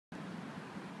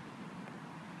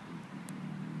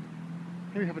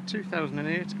Here we have a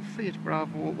 2008 Fiat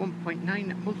Bravo 1.9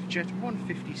 multijet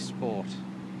 150 Sport.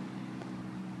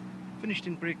 Finished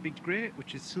in brake bead grey,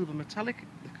 which is silver metallic.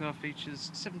 The car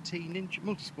features 17-inch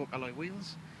multi-spoke alloy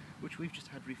wheels, which we've just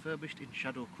had refurbished in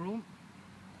shadow chrome.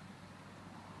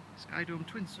 Skydome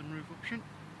twin sunroof option,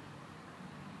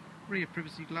 rear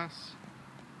privacy glass,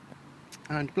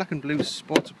 and black and blue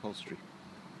sports upholstery.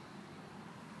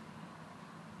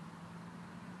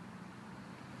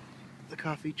 The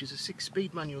car features a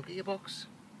 6-speed manual gearbox,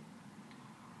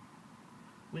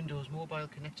 Windows mobile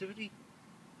connectivity,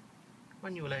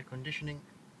 manual air conditioning,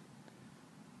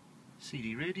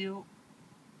 CD radio,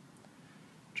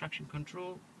 traction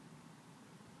control,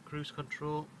 cruise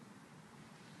control.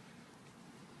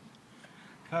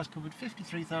 Car's covered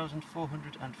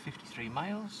 53,453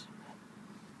 miles,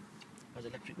 has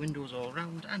electric windows all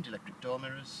round and electric door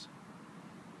mirrors,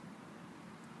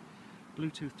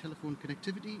 Bluetooth telephone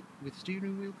connectivity with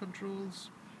steering wheel controls,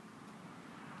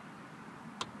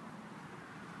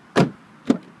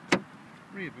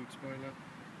 rear boot spoiler,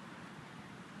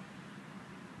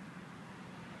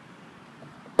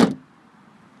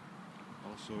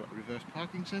 also reverse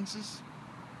parking sensors,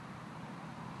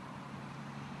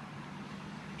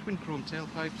 twin chrome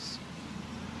tailpipes,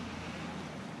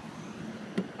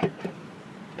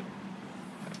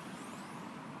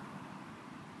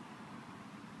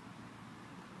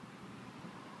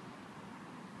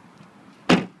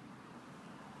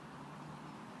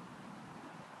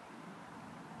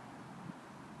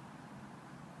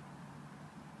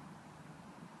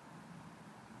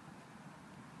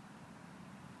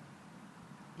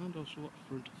 and also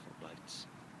front fog lights.